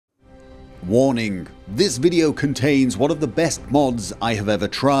Warning, this video contains one of the best mods I have ever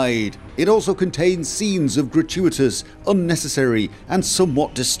tried. It also contains scenes of gratuitous, unnecessary and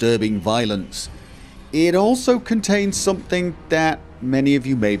somewhat disturbing violence. It also contains something that many of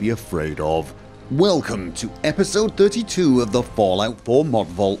you may be afraid of. Welcome to episode 32 of the Fallout 4 Mod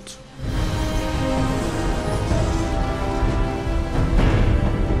Vault.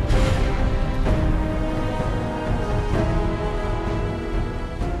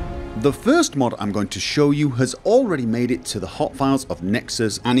 The first mod I'm going to show you has already made it to the hot files of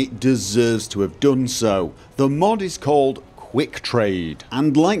Nexus, and it deserves to have done so. The mod is called QuickTrade,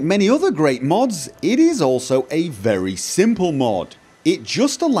 and like many other great mods, it is also a very simple mod. It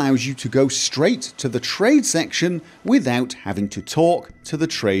just allows you to go straight to the trade section without having to talk to the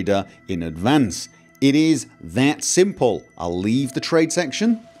trader in advance. It is that simple. I'll leave the trade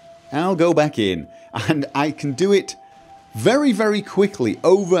section, I'll go back in, and I can do it very quickly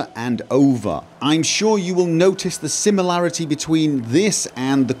over and over. I'm sure you will notice the similarity between this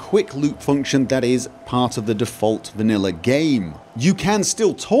and the quick loop function that is part of the default vanilla game. You can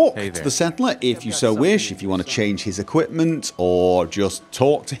still talk to the settler if you so wish, if you want to change his equipment or just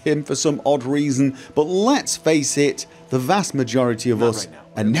talk to him for some odd reason, but let's face it, the vast majority of us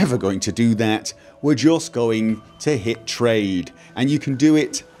are never going to do that. We're just going to hit trade, and you can do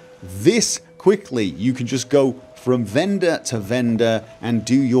it this quickly. You can just go from vendor to vendor and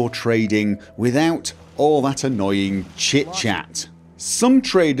do your trading without all that annoying chit chat. Some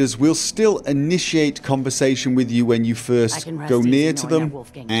traders will still initiate conversation with you when you first go near to them,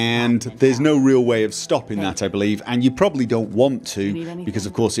 and there's no real way of stopping that, I believe, and you probably don't want to, because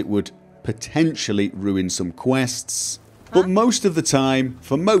of course it would potentially ruin some quests. But most of the time,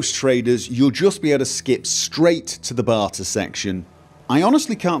 for most traders, you'll just be able to skip straight to the barter section. I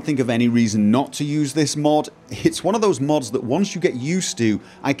honestly can't think of any reason not to use this mod. It's one of those mods that once you get used to,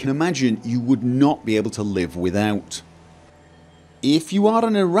 I can imagine you would not be able to live without. If you are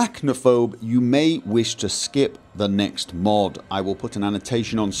an arachnophobe, you may wish to skip the next mod. I will put an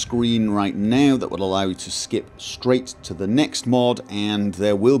annotation on screen right now that will allow you to skip straight to the next mod, and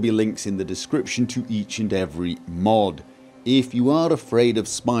there will be links in the description to each and every mod. If you are afraid of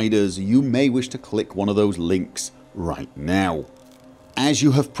spiders, you may wish to click one of those links right now. As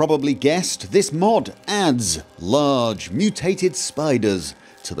you have probably guessed, this mod adds large mutated spiders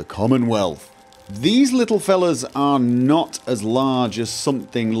to the Commonwealth. These little fellas are not as large as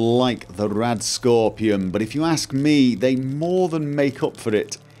something like the Rad Scorpion, but if you ask me, they more than make up for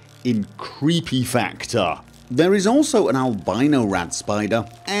it in creepy factor. There is also an albino Rad Spider,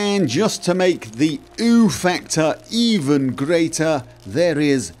 and just to make the ooh factor even greater, there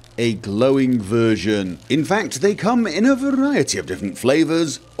is a glowing version. In fact, they come in a variety of different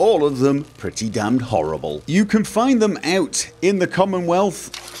flavours, all of them pretty damned horrible. You can find them out in the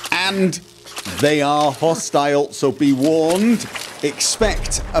Commonwealth, and they are hostile, so be warned.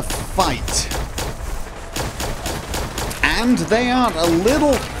 Expect a fight. And they are a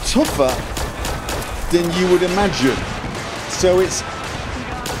little tougher than you would imagine. So it's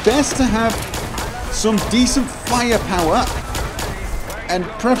best to have some decent firepower, and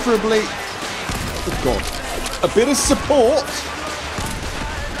preferably, oh God, a bit of support.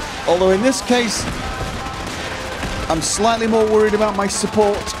 Although in this case, I'm slightly more worried about my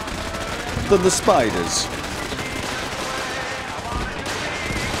support than the spiders.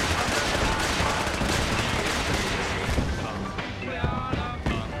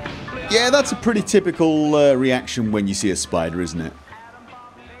 Yeah, that's a pretty typical reaction when you see a spider, isn't it?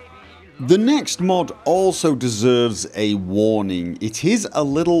 The next mod also deserves a warning. It is a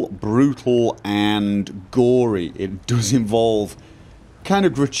little brutal and gory. It does involve kind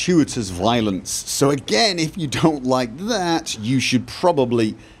of gratuitous violence. So again, if you don't like that, you should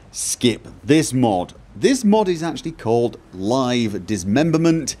probably skip this mod. This mod is actually called Live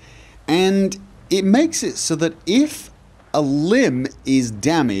Dismemberment, and it makes it so that if a limb is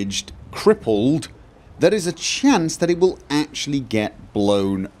damaged, crippled, there is a chance that it will actually get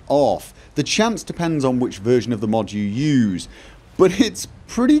blown off. The chance depends on which version of the mod you use, but it's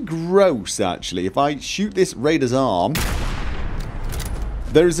pretty gross actually. If I shoot this raider's arm,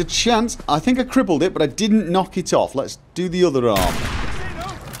 there is a chance. I think I crippled it, but I didn't knock it off. Let's do the other arm.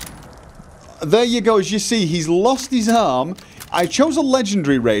 There you go. As you see, he's lost his arm. I chose a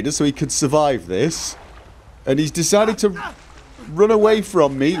legendary raider so he could survive this, and he's decided to run away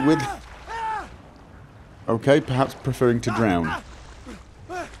from me with... Okay, perhaps preferring to drown.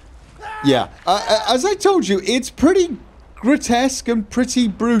 Yeah, as I told you, it's pretty grotesque and pretty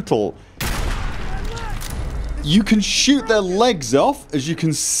brutal. You can shoot their legs off, as you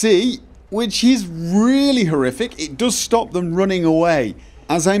can see, which is really horrific. It does stop them running away.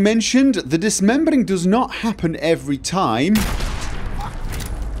 As I mentioned, the dismembering does not happen every time.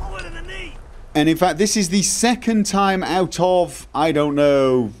 And in fact, this is the second time out of, I don't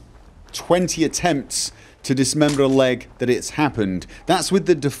know, 20 attempts to dismember a leg that it's happened. That's with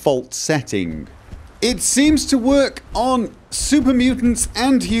the default setting. It seems to work on super mutants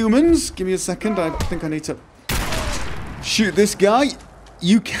and humans. Give me a second, I think I need to shoot this guy.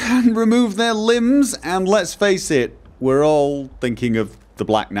 You can remove their limbs, and let's face it, we're all thinking of the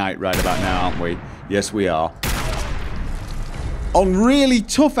Black Knight right about now, aren't we? Yes, we are. On really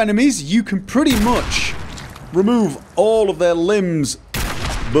tough enemies, you can pretty much remove all of their limbs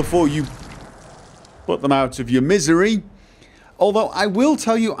before you put them out of your misery. Although I will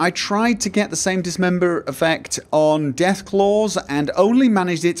tell you, I tried to get the same dismember effect on Deathclaws and only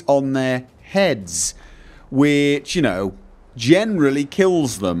managed it on their heads, which, you know, generally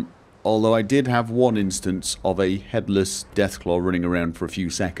kills them. Although I did have one instance of a headless Deathclaw running around for a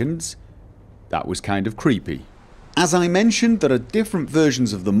few seconds. That was kind of creepy. As I mentioned, there are different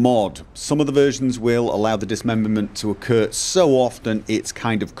versions of the mod. Some of the versions will allow the dismemberment to occur so often it's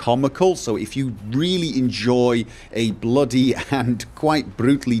kind of comical, so if you really enjoy a bloody and quite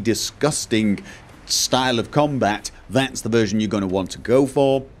brutally disgusting style of combat, that's the version you're going to want to go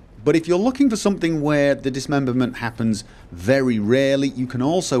for. But if you're looking for something where the dismemberment happens very rarely, you can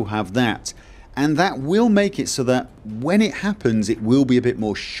also have that. And that will make it so that when it happens, it will be a bit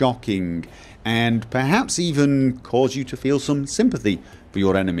more shocking and perhaps even cause you to feel some sympathy for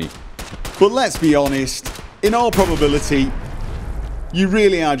your enemy. But let's be honest, in all probability, you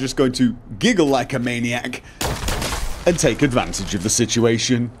really are just going to giggle like a maniac and take advantage of the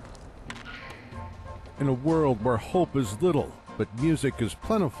situation. In a world where hope is little, but music is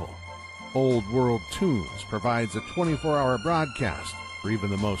plentiful, Old World Tunes provides a 24-hour broadcast for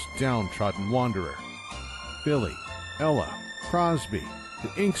even the most downtrodden wanderer. Billy, Ella, Crosby,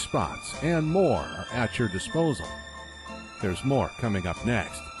 the Ink Spots, and more are at your disposal. There's more coming up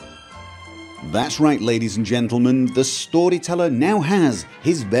next. That's right, ladies and gentlemen, the storyteller now has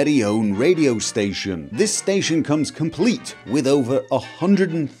his very own radio station. This station comes complete with over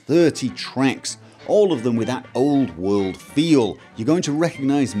 130 tracks, all of them with that old world feel. You're going to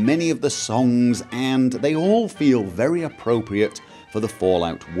recognise many of the songs, and they all feel very appropriate for the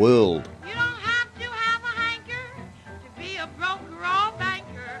Fallout world. You don't have to have a hanker to be a broker or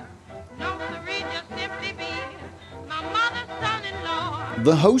banker. No, sirree, just simply be my mother's son-in-law.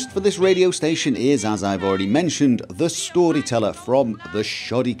 The host for this radio station is, as I've already mentioned, the storyteller from the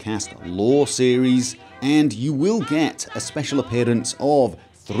Shoddycast Lore series, and you will get a special appearance of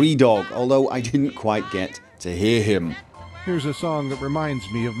Three Dog, although I didn't quite get to hear him. Here's a song that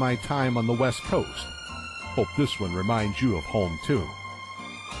reminds me of my time on the West Coast. Hope this one reminds you of home too.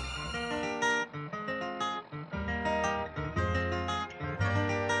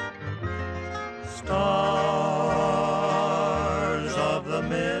 Stars of the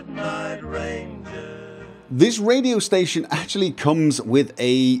Midnight Ranges. This radio station actually comes with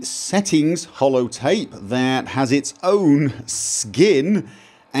a settings holotape that has its own skin,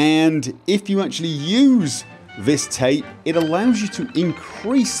 and if you actually use this tape, it allows you to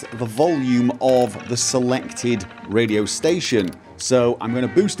increase the volume of the selected radio station. So I'm going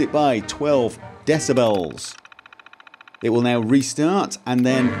to boost it by 12 decibels. It will now restart, and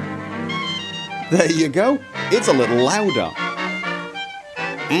then there you go, it's a little louder.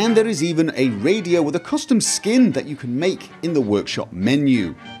 And there is even a radio with a custom skin that you can make in the workshop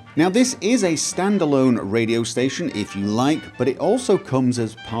menu. Now this is a standalone radio station if you like, but it also comes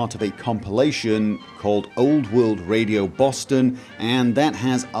as part of a compilation called Old World Radio Boston, and that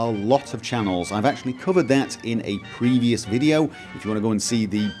has a lot of channels. I've actually covered that in a previous video if you want to go and see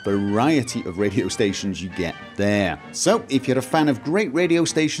the variety of radio stations you get there. So if you're a fan of great radio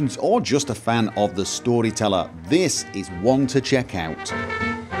stations or just a fan of the storyteller, this is one to check out.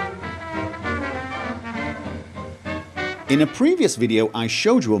 In a previous video, I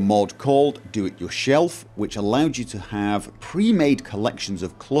showed you a mod called Do It Yourself, which allowed you to have pre-made collections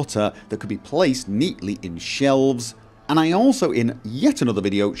of clutter that could be placed neatly in shelves. And I also, in yet another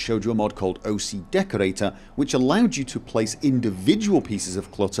video, showed you a mod called OC Decorator, which allowed you to place individual pieces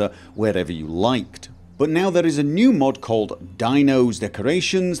of clutter wherever you liked. But now there is a new mod called Dino's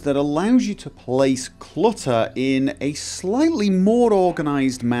Decorations that allows you to place clutter in a slightly more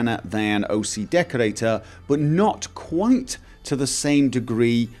organised manner than OC Decorator, but not quite to the same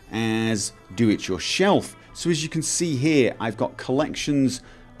degree as Do It Yourself. So as you can see here, I've got collections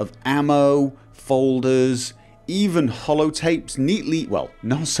of ammo, folders, even holotapes neatly, well,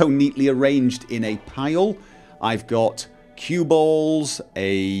 not so neatly arranged in a pile. I've got cue balls,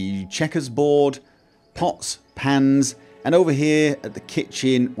 a checkers board, pots, pans, And over here at the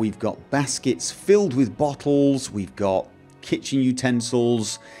kitchen, we've got baskets filled with bottles, we've got kitchen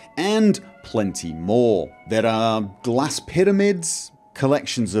utensils, and plenty more. There are glass pyramids,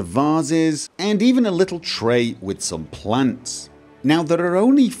 collections of vases, and even a little tray with some plants. Now, there are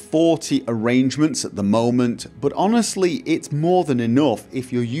only 40 arrangements at the moment, but honestly it's more than enough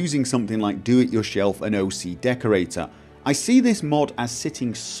if you're using something like Do-It-Yourself and OC Decorator. I see this mod as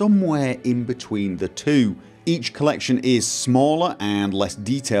sitting somewhere in between the two. Each collection is smaller and less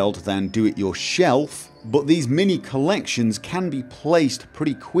detailed than Do-It-Yourself, but these mini collections can be placed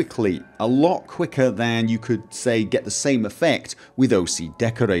pretty quickly, a lot quicker than you could say get the same effect with OC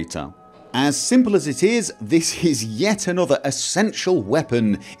Decorator. As simple as it is, this is yet another essential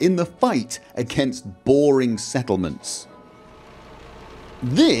weapon in the fight against boring settlements.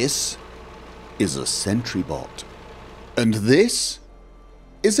 This is a sentry bot, and this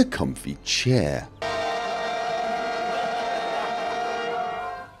is a comfy chair.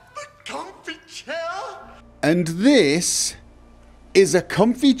 Comfy chair? And this is a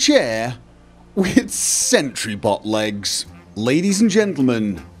comfy chair with sentry bot legs. Ladies and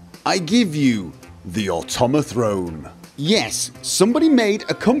gentlemen, I give you the Automathrone. Yes, somebody made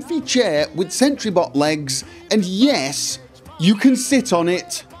a comfy chair with sentry bot legs, and yes, you can sit on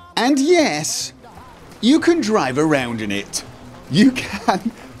it, and yes, you can drive around in it. You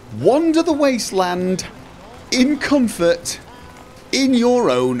can wander the wasteland in comfort in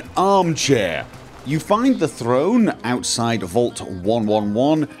your own armchair. You find the throne outside Vault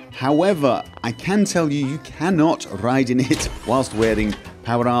 111, however, I can tell you cannot ride in it whilst wearing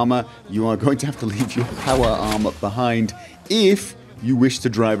power armor. You are going to have to leave your power armor behind if you wish to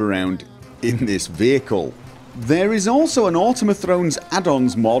drive around in this vehicle. There is also an Automathrone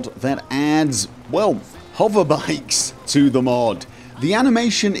Addons mod that adds, well, hover bikes to the mod. The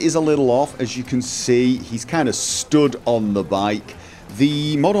animation is a little off, as you can see. He's kind of stood on the bike.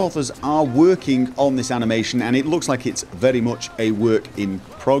 The mod authors are working on this animation and it looks like it's very much a work in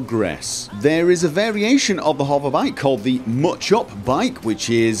progress. There is a variation of the hover bike called the Much Up bike, which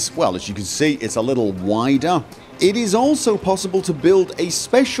is, well, as you can see, it's a little wider. It is also possible to build a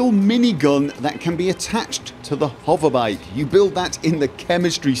special minigun that can be attached to the hover bike. You build that in the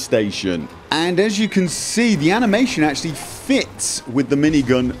chemistry station. And as you can see, the animation actually fits with the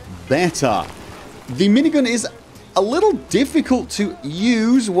minigun better. The minigun is a little difficult to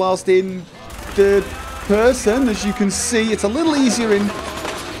use whilst in third person. As you can see, it's a little easier in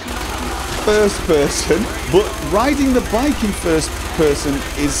first person, but riding the bike in first person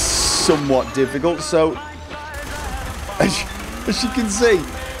is somewhat difficult. So as you can see,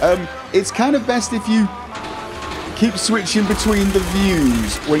 it's kind of best if you keep switching between the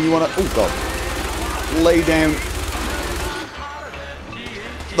views when you want to, oh god, lay down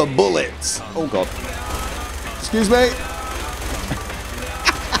the bullets. Oh god. Excuse me.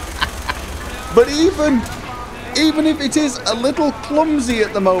 But even if it is a little clumsy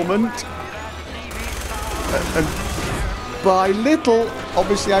at the moment, and by little,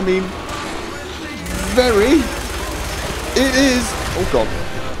 obviously I mean very, it is, oh god,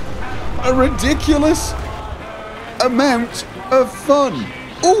 a ridiculous amount of fun.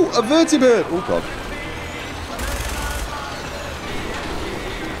 Oh, a vertibird. Oh god.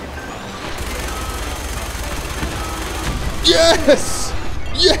 Yes!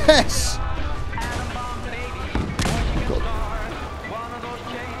 Yes!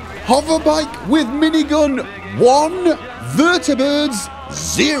 Hover bike with minigun 1, vertibirds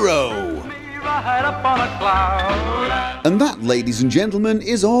 0. And that, ladies and gentlemen,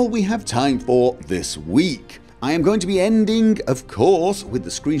 is all we have time for this week. I am going to be ending, of course, with the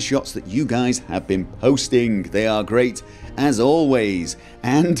screenshots that you guys have been posting. They are great, as always.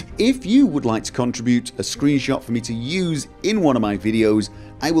 And if you would like to contribute a screenshot for me to use in one of my videos,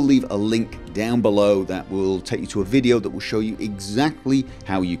 I will leave a link down below that will take you to a video that will show you exactly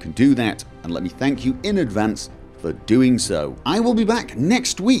how you can do that. And let me thank you in advance for doing so. I will be back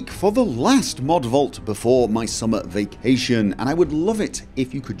next week for the last Mod Vault before my summer vacation, and I would love it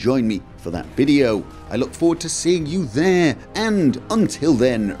if you could join me for that video. I look forward to seeing you there, and until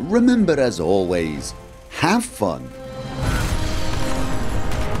then, remember, as always, have fun.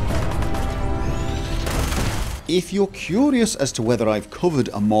 If you're curious as to whether I've covered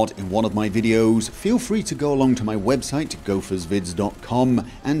a mod in one of my videos, feel free to go along to my website gophersvids.com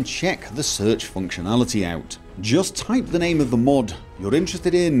and check the search functionality out. Just type the name of the mod you're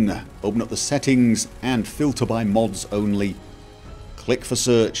interested in, open up the settings and filter by mods only. Click for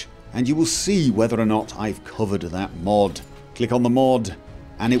search and you will see whether or not I've covered that mod. Click on the mod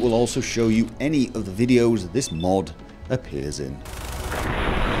and it will also show you any of the videos this mod appears in.